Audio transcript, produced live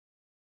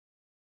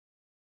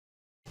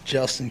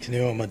Justin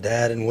Kanew, I'm a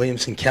dad in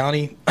Williamson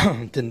County.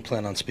 Didn't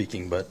plan on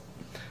speaking, but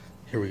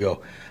here we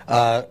go.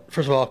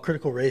 First of all,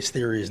 critical race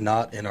theory is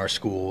not in our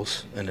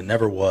schools, and it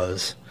never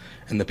was.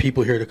 And the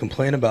people here to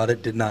complain about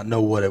it did not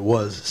know what it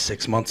was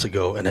 6 months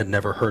ago and had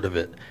never heard of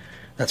it.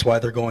 That's why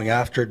they're going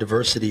after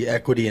diversity,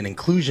 equity, and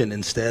inclusion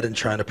instead and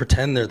trying to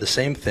pretend they're the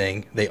same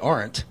thing. They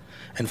aren't.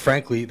 And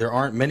frankly, there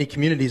aren't many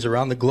communities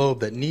around the globe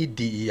that need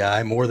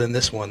DEI more than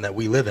this one that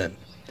we live in.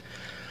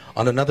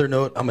 On another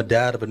note, I'm a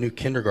dad of a new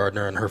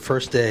kindergartner, and her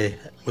first day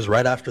was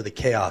right after the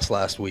chaos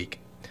last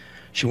week.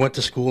 She went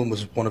to school and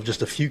was one of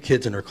just a few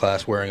kids in her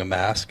class wearing a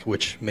mask,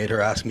 which made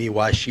her ask me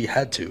why she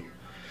had to.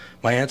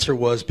 My answer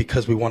was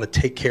because we want to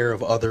take care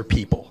of other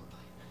people.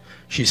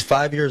 She's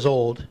 5 years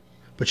old,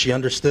 but she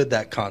understood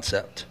that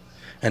concept,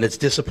 and it's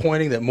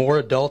disappointing that more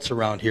adults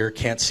around here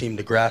can't seem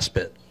to grasp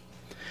it.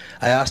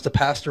 I asked a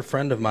pastor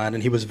friend of mine,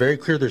 and he was very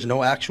clear there's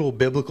no actual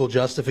biblical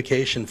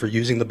justification for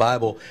using the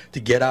Bible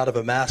to get out of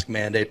a mask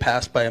mandate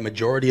passed by a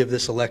majority of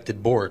this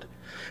elected board.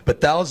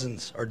 But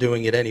thousands are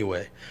doing it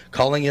anyway,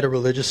 calling it a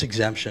religious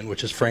exemption,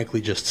 which is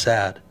frankly just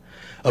sad.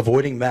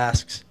 Avoiding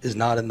masks is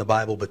not in the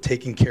Bible, but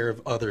taking care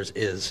of others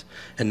is.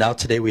 And now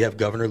today we have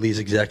Governor Lee's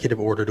executive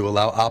order to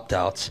allow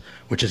opt-outs,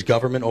 which is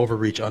government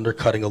overreach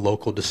undercutting a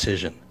local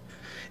decision.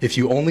 If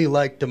you only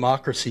like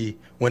democracy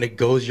when it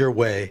goes your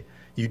way,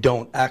 you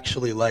don't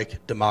actually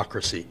like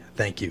democracy.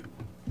 Thank you.